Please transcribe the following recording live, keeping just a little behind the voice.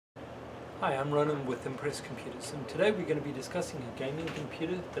Hi, I'm Ronan with Impress Computers, and today we're going to be discussing a gaming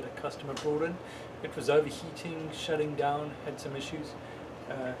computer that a customer brought in. It was overheating, shutting down, had some issues.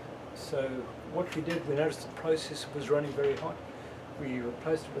 So what we did, we noticed the processor was running very hot. We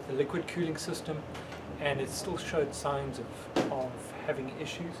replaced it with a liquid cooling system, and it still showed signs of having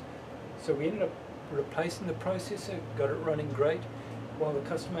issues. So we ended up replacing the processor, got it running great. While the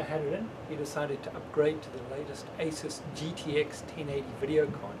customer had it in, he decided to upgrade to the latest Asus GTX 1080 video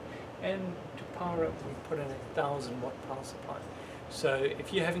card, and to power up we put in a 1000-watt power supply. So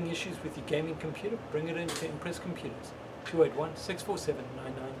if you're having issues with your gaming computer, bring it into Impress Computers,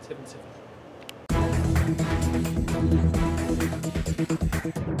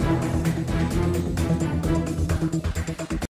 281-647-9977.